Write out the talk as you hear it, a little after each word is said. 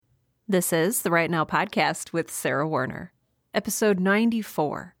This is the Right Now Podcast with Sarah Werner, episode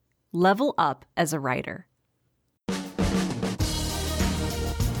 94, Level Up as a Writer.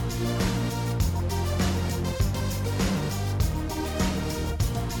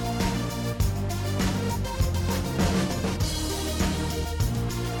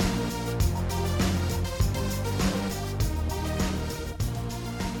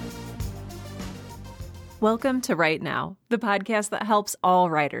 Welcome to Right Now, the podcast that helps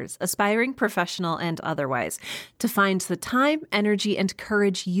all writers, aspiring professional and otherwise, to find the time, energy, and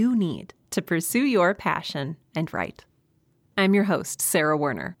courage you need to pursue your passion and write. I'm your host, Sarah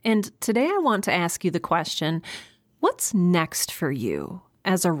Werner, and today I want to ask you the question, what's next for you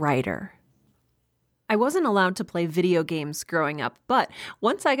as a writer? I wasn't allowed to play video games growing up, but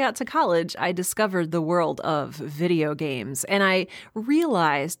once I got to college, I discovered the world of video games, and I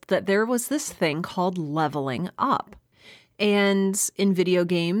realized that there was this thing called leveling up. And in video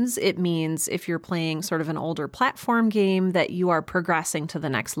games, it means if you're playing sort of an older platform game that you are progressing to the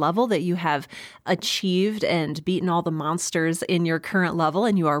next level, that you have achieved and beaten all the monsters in your current level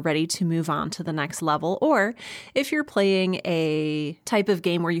and you are ready to move on to the next level. Or if you're playing a type of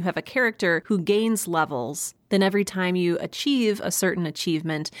game where you have a character who gains levels, then every time you achieve a certain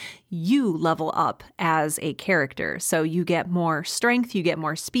achievement, you level up as a character. So you get more strength, you get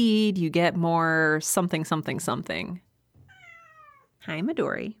more speed, you get more something, something, something. Hi,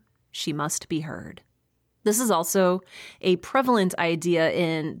 Midori. She must be heard. This is also a prevalent idea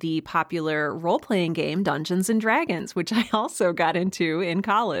in the popular role-playing game Dungeons & Dragons, which I also got into in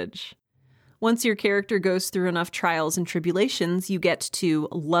college. Once your character goes through enough trials and tribulations, you get to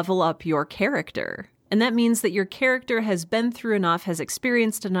level up your character. And that means that your character has been through enough, has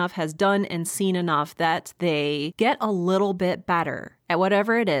experienced enough, has done and seen enough that they get a little bit better at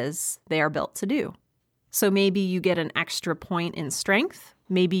whatever it is they are built to do. So maybe you get an extra point in strength.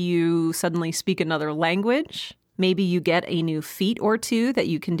 Maybe you suddenly speak another language. Maybe you get a new feat or two that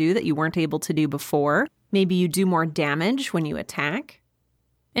you can do that you weren't able to do before. Maybe you do more damage when you attack.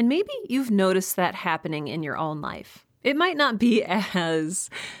 And maybe you've noticed that happening in your own life. It might not be as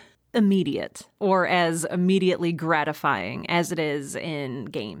immediate or as immediately gratifying as it is in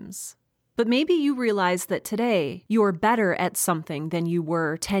games. But maybe you realize that today you're better at something than you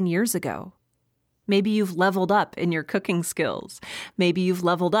were 10 years ago. Maybe you've leveled up in your cooking skills. Maybe you've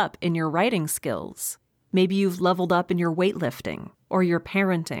leveled up in your writing skills. Maybe you've leveled up in your weightlifting or your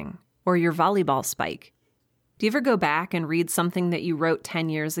parenting or your volleyball spike. Do you ever go back and read something that you wrote 10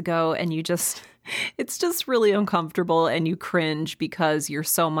 years ago and it's just really uncomfortable and you cringe because you're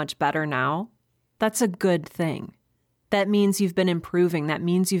so much better now? That's a good thing. That means you've been improving. That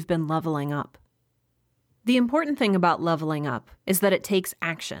means you've been leveling up. The important thing about leveling up is that it takes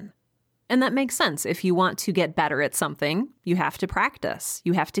action. And that makes sense. If you want to get better at something, you have to practice.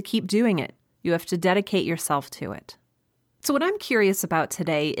 You have to keep doing it. You have to dedicate yourself to it. So what I'm curious about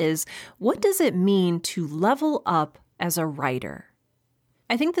today is, what does it mean to level up as a writer?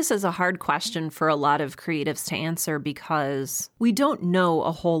 I think this is a hard question for a lot of creatives to answer because we don't know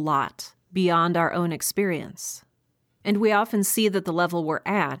a whole lot beyond our own experience. And we often see that the level we're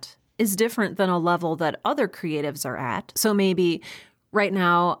at is different than a level that other creatives are at. So maybe right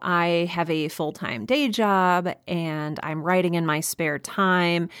now, I have a full-time day job and I'm writing in my spare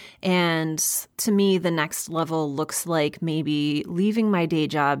time. And to me, the next level looks like maybe leaving my day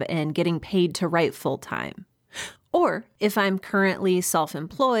job and getting paid to write full-time. Or if I'm currently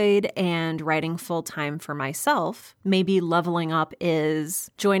self-employed and writing full-time for myself, maybe leveling up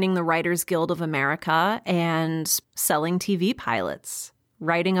is joining the Writers Guild of America and selling TV pilots,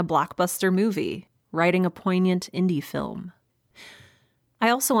 writing a blockbuster movie, writing a poignant indie film. I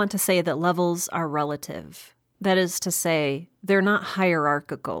also want to say that levels are relative. That is to say, they're not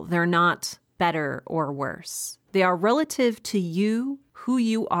hierarchical. They're not better or worse. They are relative to you, who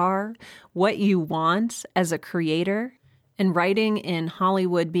you are, what you want as a creator. And writing in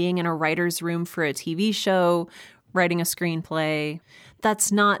Hollywood, being in a writer's room for a TV show, writing a screenplay,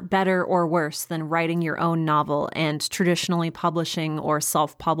 that's not better or worse than writing your own novel and traditionally publishing or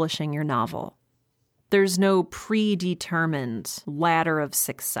self-publishing your novel. There's no predetermined ladder of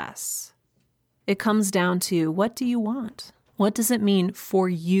success. It comes down to, what do you want? What does it mean for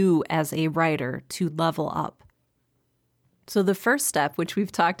you as a writer to level up? So the first step, which we've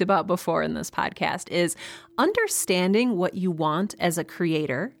talked about before in this podcast, is understanding what you want as a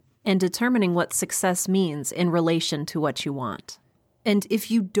creator and determining what success means in relation to what you want. And if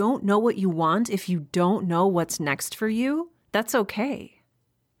you don't know what you want, if you don't know what's next for you, that's okay.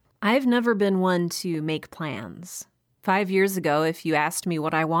 I've never been one to make plans. 5 years ago, if you asked me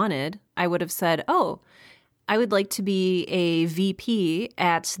what I wanted, I would have said, I would like to be a VP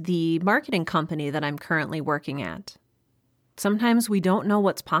at the marketing company that I'm currently working at. Sometimes we don't know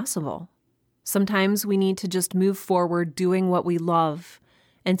what's possible. Sometimes we need to just move forward doing what we love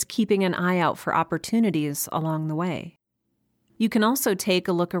and keeping an eye out for opportunities along the way. You can also take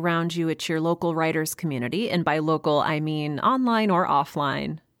a look around you at your local writers community, and by local, I mean online or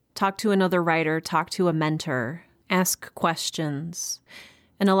offline. Talk to another writer, talk to a mentor, ask questions,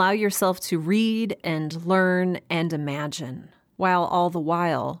 and allow yourself to read and learn and imagine, while all the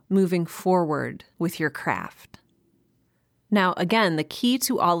while moving forward with your craft. Now, again, the key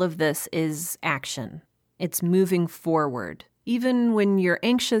to all of this is action. It's moving forward. Even when you're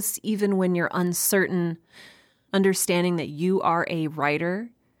anxious, even when you're uncertain, understanding that you are a writer.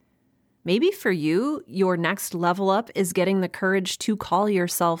 Maybe for you, your next level up is getting the courage to call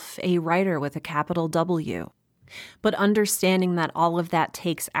yourself a writer with a capital W. But understanding that all of that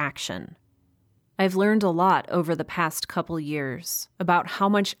takes action. I've learned a lot over the past couple years about how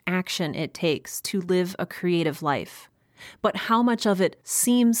much action it takes to live a creative life, but how much of it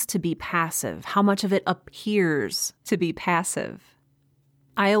seems to be passive, how much of it appears to be passive.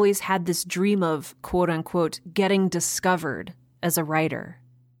 I always had this dream of, quote unquote, getting discovered as a writer.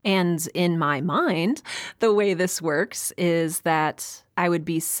 And in my mind, the way this works is that I would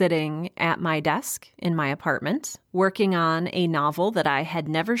be sitting at my desk in my apartment, working on a novel that I had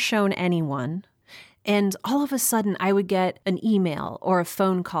never shown anyone. And all of a sudden, I would get an email or a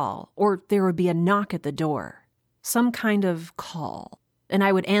phone call, or there would be a knock at the door, some kind of call. And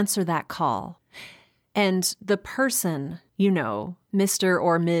I would answer that call. And the person, Mr.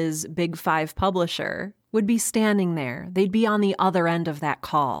 or Ms. Big Five publisher, would be standing there. They'd be on the other end of that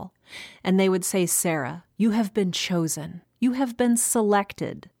call. And they would say, "Sarah, you have been chosen. You have been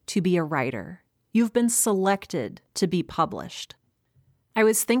selected to be a writer. You've been selected to be published." I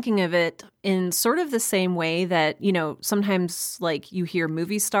was thinking of it in sort of the same way that, sometimes like you hear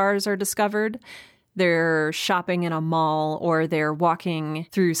movie stars are discovered. They're shopping in a mall or they're walking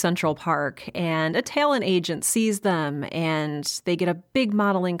through Central Park and a talent agent sees them and they get a big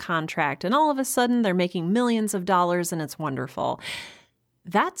modeling contract and all of a sudden they're making millions of dollars and it's wonderful.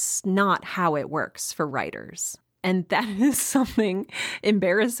 That's not how it works for writers. And that is something,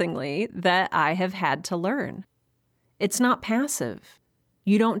 embarrassingly, that I have had to learn. It's not passive.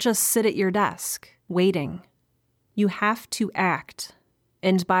 You don't just sit at your desk waiting. You have to act.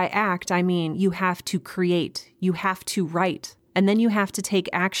 And by act, I mean you have to create, you have to write, and then you have to take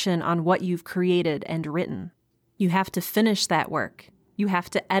action on what you've created and written. You have to finish that work. You have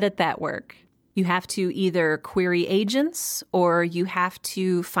to edit that work. You have to either query agents or you have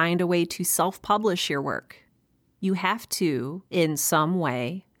to find a way to self-publish your work. You have to, in some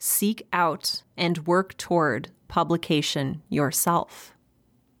way, seek out and work toward publication yourself.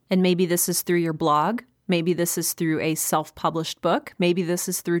 And maybe this is through your blog. Maybe this is through a self-published book. Maybe this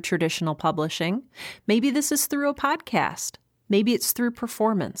is through traditional publishing. Maybe this is through a podcast. Maybe it's through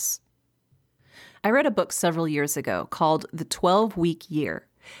performance. I read a book several years ago called The 12-Week Year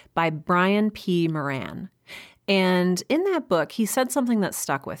by Brian P. Moran. And in that book, he said something that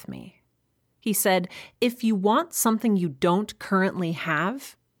stuck with me. He said, if you want something you don't currently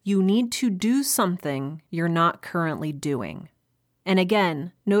have, you need to do something you're not currently doing. And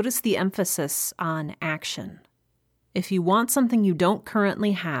again, notice the emphasis on action. If you want something you don't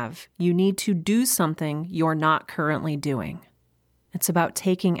currently have, you need to do something you're not currently doing. It's about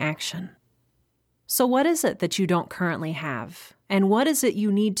taking action. So what is it that you don't currently have? And what is it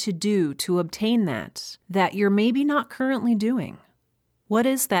you need to do to obtain that you're maybe not currently doing? What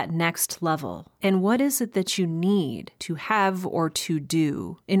is that next level? And what is it that you need to have or to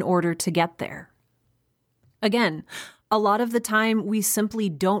do in order to get there? Again, a lot of the time, we simply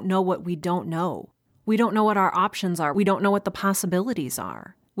don't know what we don't know. We don't know what our options are. We don't know what the possibilities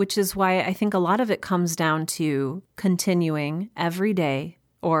are, which is why I think a lot of it comes down to continuing every day,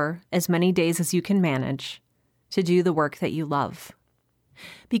 or as many days as you can manage, to do the work that you love.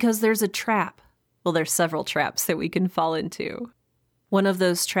 Because there's a trap. Well, there's several traps that we can fall into. One of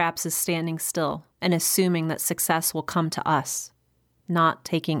those traps is standing still and assuming that success will come to us, not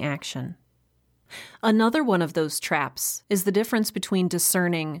taking action. Another one of those traps is the difference between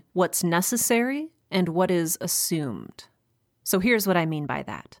discerning what's necessary and what is assumed. So here's what I mean by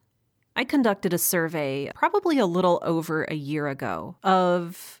that. I conducted a survey probably a little over a year ago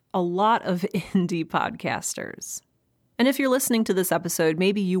of a lot of indie podcasters. And if you're listening to this episode,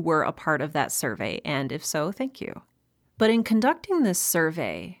 maybe you were a part of that survey, and if so, thank you. But in conducting this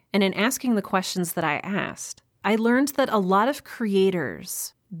survey and in asking the questions that I asked, I learned that a lot of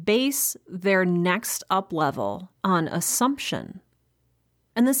creators base their next up level on assumption.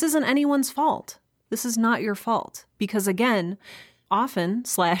 And this isn't anyone's fault. This is not your fault. Because again,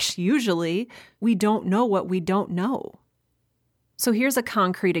 often/usually, we don't know what we don't know. So here's a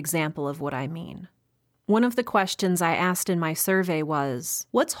concrete example of what I mean. One of the questions I asked in my survey was,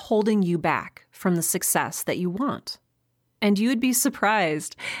 what's holding you back from the success that you want? And you would be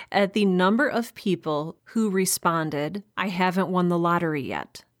surprised at the number of people who responded, I haven't won the lottery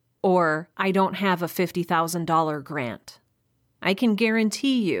yet, or I don't have a $50,000 grant. I can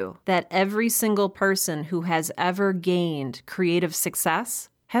guarantee you that every single person who has ever gained creative success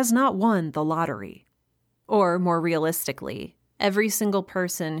has not won the lottery. Or more realistically, every single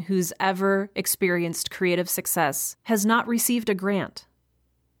person who's ever experienced creative success has not received a grant.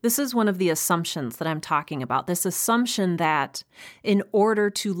 This is one of the assumptions that I'm talking about, this assumption that in order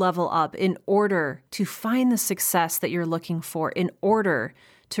to level up, in order to find the success that you're looking for, in order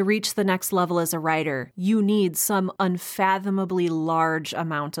to reach the next level as a writer, you need some unfathomably large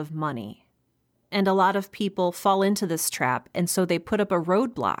amount of money. And a lot of people fall into this trap, and so they put up a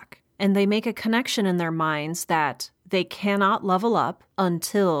roadblock, and they make a connection in their minds that they cannot level up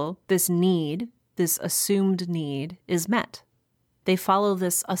until this need, this assumed need, is met. They follow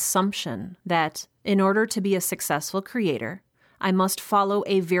this assumption that in order to be a successful creator, I must follow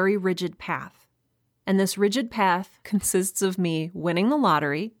a very rigid path. And this rigid path consists of me winning the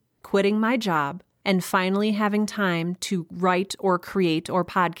lottery, quitting my job, and finally having time to write or create or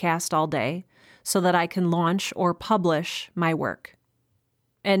podcast all day so that I can launch or publish my work.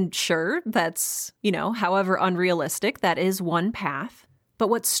 And sure, that's, however unrealistic, that is one path. But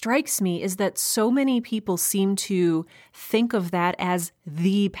what strikes me is that so many people seem to think of that as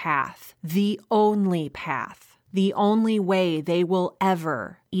the path, the only way they will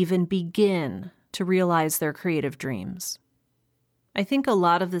ever even begin to realize their creative dreams. I think a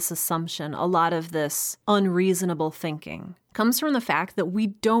lot of this assumption, a lot of this unreasonable thinking comes from the fact that we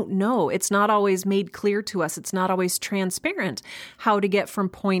don't know. It's not always made clear to us. It's not always transparent how to get from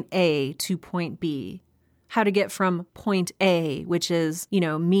point A to point B. How to get from point A, which is,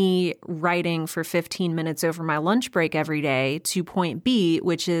 me writing for 15 minutes over my lunch break every day, to point B,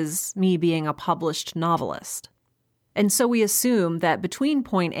 which is me being a published novelist. And so we assume that between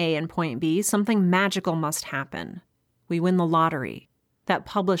point A and point B, something magical must happen. We win the lottery. That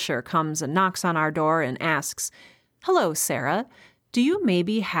publisher comes and knocks on our door and asks, "Hello, Sarah. Do you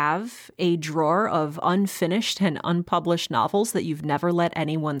maybe have a drawer of unfinished and unpublished novels that you've never let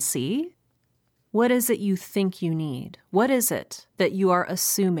anyone see?" What is it you think you need? What is it that you are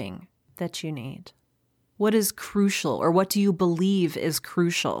assuming that you need? What is crucial, or what do you believe is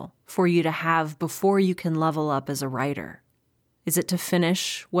crucial for you to have before you can level up as a writer? Is it to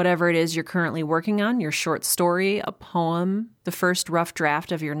finish whatever it is you're currently working on, your short story, a poem, the first rough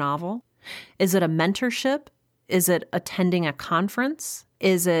draft of your novel? Is it a mentorship? Is it attending a conference?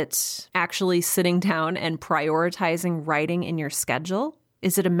 Is it actually sitting down and prioritizing writing in your schedule?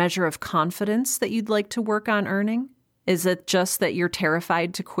 Is it a measure of confidence that you'd like to work on earning? Is it just that you're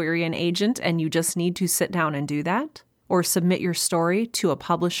terrified to query an agent and you just need to sit down and do that? Or submit your story to a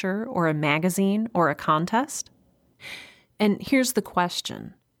publisher or a magazine or a contest? And here's the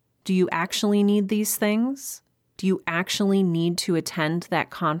question. Do you actually need these things? Do you actually need to attend that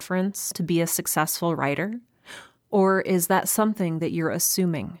conference to be a successful writer? Or is that something that you're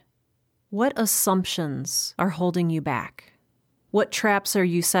assuming? What assumptions are holding you back? What traps are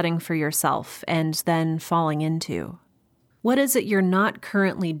you setting for yourself and then falling into? What is it you're not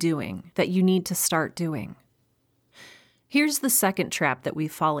currently doing that you need to start doing? Here's the second trap that we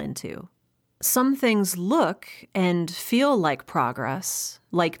fall into. Some things look and feel like progress,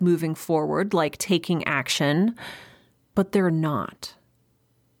 like moving forward, like taking action, but they're not.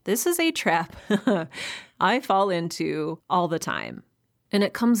 This is a trap I fall into all the time. And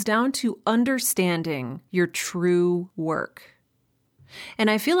it comes down to understanding your true work.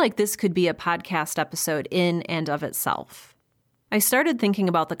 And I feel like this could be a podcast episode in and of itself. I started thinking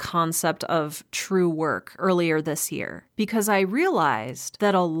about the concept of true work earlier this year because I realized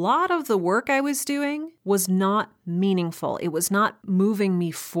that a lot of the work I was doing was not meaningful. It was not moving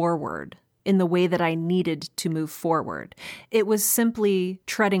me forward in the way that I needed to move forward. It was simply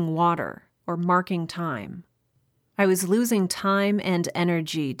treading water or marking time. I was losing time and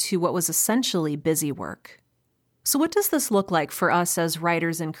energy to what was essentially busy work. So what does this look like for us as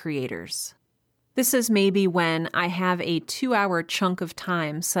writers and creators? This is maybe when I have a 2-hour chunk of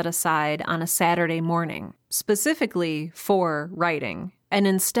time set aside on a Saturday morning, specifically for writing, and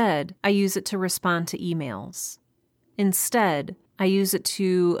instead I use it to respond to emails. Instead, I use it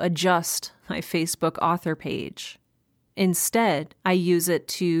to adjust my Facebook author page. Instead, I use it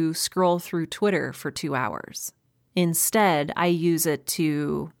to scroll through Twitter for 2 hours. Instead, I use it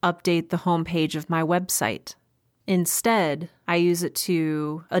to update the homepage of my website. Instead, I use it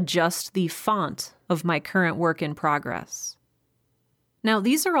to adjust the font of my current work in progress. Now,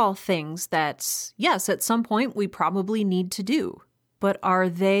 these are all things that, yes, at some point we probably need to do. But are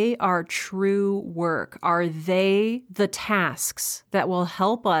they our true work? Are they the tasks that will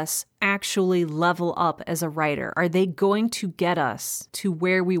help us actually level up as a writer? Are they going to get us to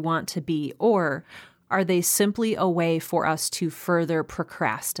where we want to be? Or are they simply a way for us to further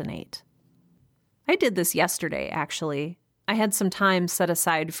procrastinate? I did this yesterday, actually. I had some time set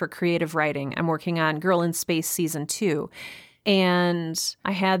aside for creative writing. I'm working on Girl in Space Season 2. And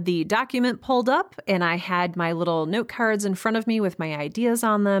I had the document pulled up and I had my little note cards in front of me with my ideas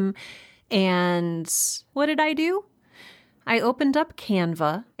on them. And what did I do? I opened up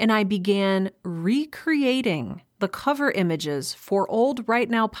Canva and I began recreating the cover images for old Right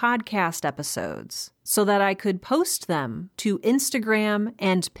Now podcast episodes so that I could post them to Instagram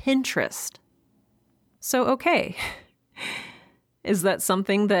and Pinterest. So, okay, is that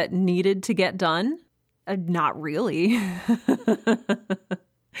something that needed to get done? Not really.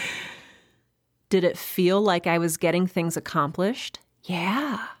 Did it feel like I was getting things accomplished?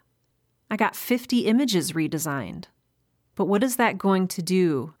 Yeah. I got 50 images redesigned. But what is that going to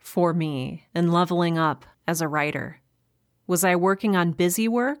do for me in leveling up as a writer? Was I working on busy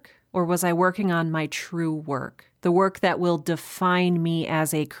work or was I working on my true work? The work that will define me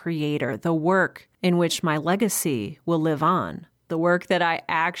as a creator, the work in which my legacy will live on. The work that I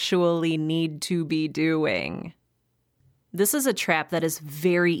actually need to be doing. This is a trap that is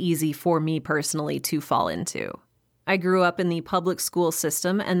very easy for me personally to fall into. I grew up in the public school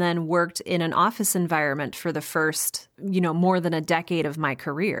system and then worked in an office environment for the first, more than a decade of my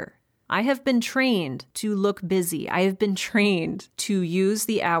career. I have been trained to look busy. I have been trained to use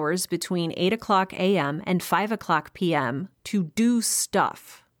the hours between 8 o'clock a.m. and 5 o'clock p.m. to do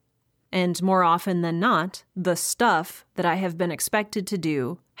stuff. And more often than not, the stuff that I have been expected to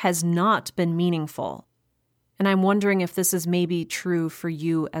do has not been meaningful. And I'm wondering if this is maybe true for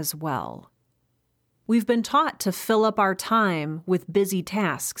you as well. We've been taught to fill up our time with busy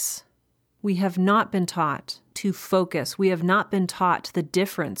tasks. We have not been taught to focus. We have not been taught the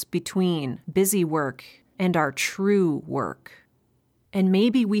difference between busy work and our true work. And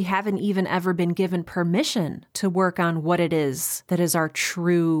maybe we haven't even ever been given permission to work on what it is that is our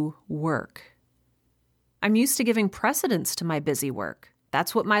true work. I'm used to giving precedence to my busy work.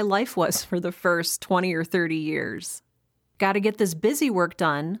 That's what my life was for the first 20 or 30 years. Got to get this busy work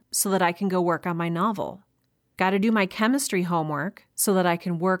done so that I can go work on my novel. Got to do my chemistry homework so that I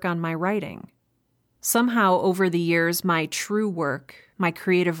can work on my writing. Somehow over the years, my true work, my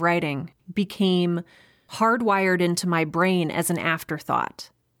creative writing, became hardwired into my brain as an afterthought.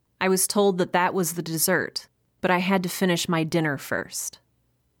 I was told that that was the dessert, but I had to finish my dinner first.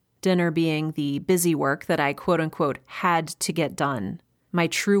 Dinner being the busy work that I quote-unquote had to get done. My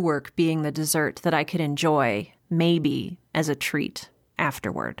true work being the dessert that I could enjoy, maybe as a treat,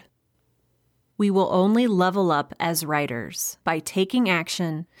 afterward. We will only level up as writers by taking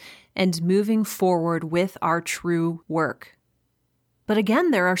action and moving forward with our true work. But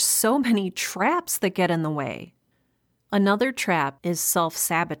again, there are so many traps that get in the way. Another trap is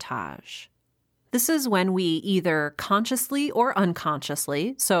self-sabotage. This is when we either consciously or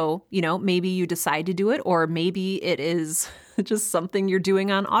unconsciously, so, maybe you decide to do it, or maybe it is just something you're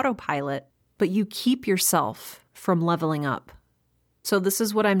doing on autopilot, but you keep yourself from leveling up. So this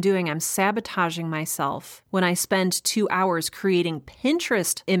is what I'm doing. I'm sabotaging myself when I spend 2 hours creating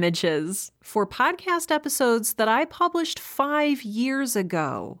Pinterest images for podcast episodes that I published 5 years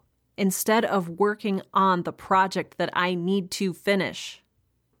ago, instead of working on the project that I need to finish.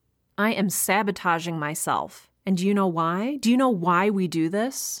 I am sabotaging myself. And do you know why? Do you know why we do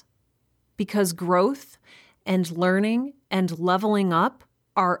this? Because growth and learning and leveling up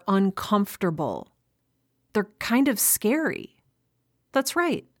are uncomfortable. They're kind of scary. That's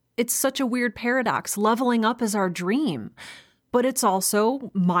right. It's such a weird paradox. Leveling up is our dream, but it's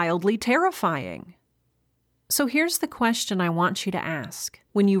also mildly terrifying. So here's the question I want you to ask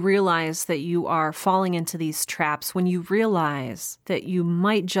when you realize that you are falling into these traps, when you realize that you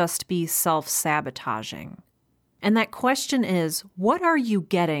might just be self-sabotaging. And that question is, what are you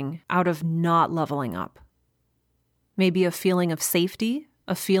getting out of not leveling up? Maybe a feeling of safety,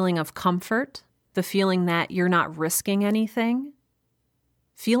 a feeling of comfort, the feeling that you're not risking anything.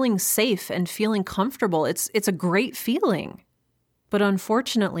 Feeling safe and feeling comfortable, it's a great feeling. But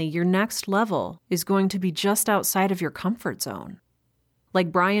unfortunately, your next level is going to be just outside of your comfort zone.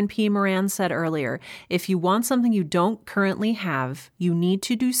 Like Brian P. Moran said earlier, if you want something you don't currently have, you need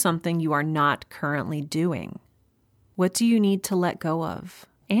to do something you are not currently doing. What do you need to let go of?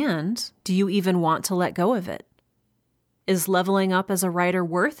 And do you even want to let go of it? Is leveling up as a writer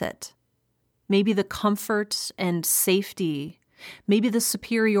worth it? Maybe the comfort and safety, maybe the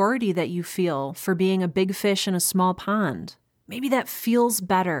superiority that you feel for being a big fish in a small pond, maybe that feels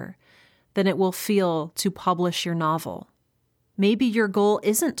better than it will feel to publish your novel. Maybe your goal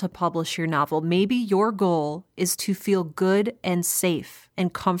isn't to publish your novel. Maybe your goal is to feel good and safe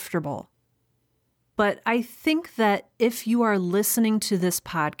and comfortable. But I think that if you are listening to this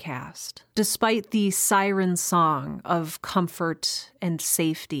podcast, despite the siren song of comfort and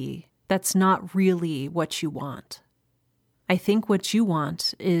safety, that's not really what you want. I think what you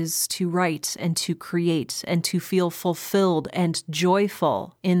want is to write and to create and to feel fulfilled and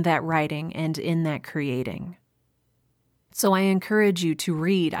joyful in that writing and in that creating. So I encourage you to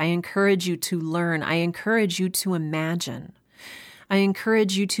read. I encourage you to learn. I encourage you to imagine. I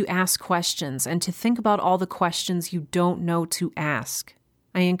encourage you to ask questions and to think about all the questions you don't know to ask.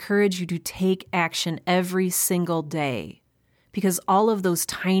 I encourage you to take action every single day because all of those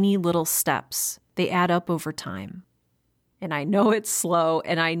tiny little steps, they add up over time. And I know it's slow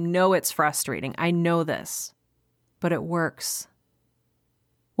and I know it's frustrating. I know this, but it works.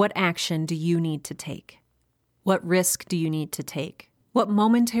 What action do you need to take? What risk do you need to take? What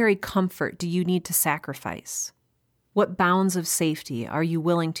momentary comfort do you need to sacrifice? What bounds of safety are you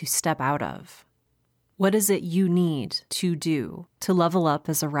willing to step out of? What is it you need to do to level up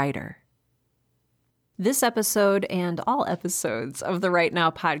as a writer? This episode and all episodes of the Right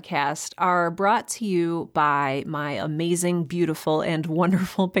Now podcast are brought to you by my amazing, beautiful, and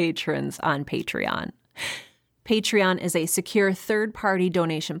wonderful patrons on Patreon. Patreon is a secure third-party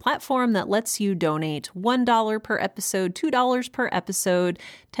donation platform that lets you donate $1 per episode, $2 per episode,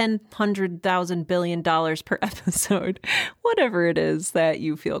 $100,000 billion per episode, whatever it is that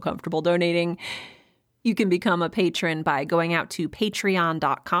you feel comfortable donating. You can become a patron by going out to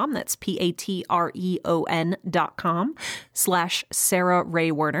patreon.com, that's patreon.com/Sarah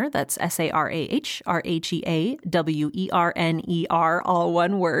Ray Werner, that's SarahRaheWerner, all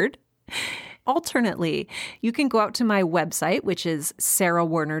one word. Alternately, you can go out to my website, which is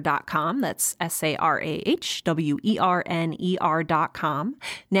sarahwerner.com. That's SarahWerner.com.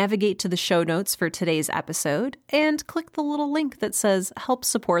 Navigate to the show notes for today's episode and click the little link that says help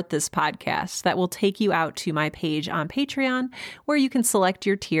support this podcast. That will take you out to my page on Patreon where you can select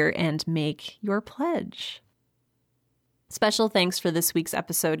your tier and make your pledge. Special thanks for this week's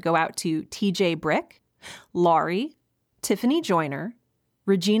episode go out to TJ Brick, Laurie, Tiffany Joyner,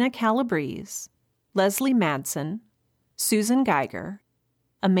 Regina Calabrese, Leslie Madsen, Susan Geiger,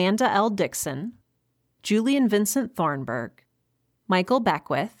 Amanda L. Dixon, Julian Vincent Thornburg, Michael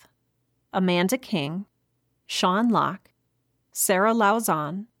Beckwith, Amanda King, Sean Locke, Sarah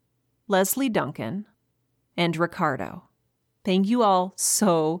Lauzon, Leslie Duncan, and Ricardo. Thank you all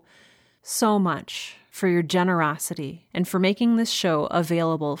so much for your generosity and for making this show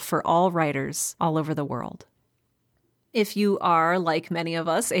available for all writers all over the world. If you are, like many of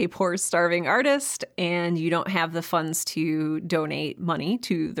us, a poor, starving artist and you don't have the funds to donate money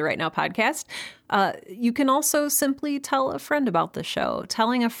to the Right Now podcast, you can also simply tell a friend about the show.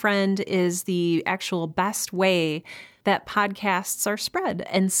 Telling a friend is the actual best way that podcasts are spread.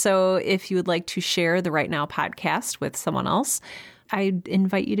 And so if you would like to share the Right Now podcast with someone else, I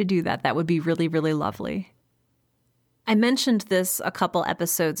invite you to do that. That would be really, really lovely. I mentioned this a couple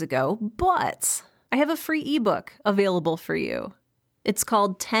episodes ago, but I have a free ebook available for you. It's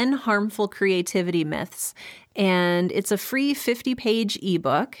called 10 Harmful Creativity Myths, and it's a free 50-page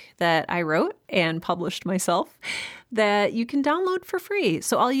ebook that I wrote and published myself that you can download for free.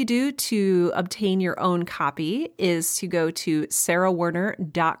 So all you do to obtain your own copy is to go to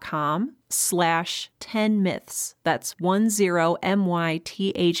sarahwerner.com/10myths. That's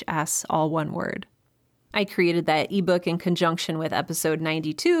 10MYTHS, all one word. I created that ebook in conjunction with episode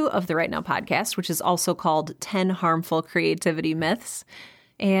 92 of the Right Now podcast, which is also called 10 Harmful Creativity Myths.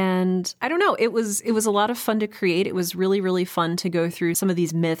 And I don't know, it was a lot of fun to create. It was really, really fun to go through some of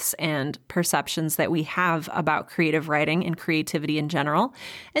these myths and perceptions that we have about creative writing and creativity in general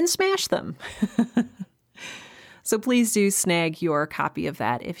and smash them. So please do snag your copy of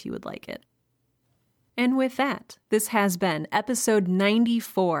that if you would like it. And with that, this has been episode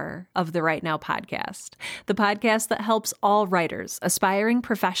 94 of the Right Now podcast, the podcast that helps all writers, aspiring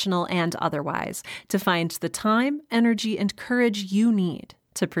professional and otherwise, to find the time, energy, and courage you need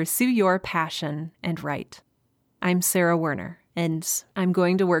to pursue your passion and write. I'm Sarah Werner, and I'm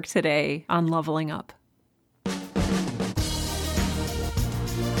going to work today on leveling up.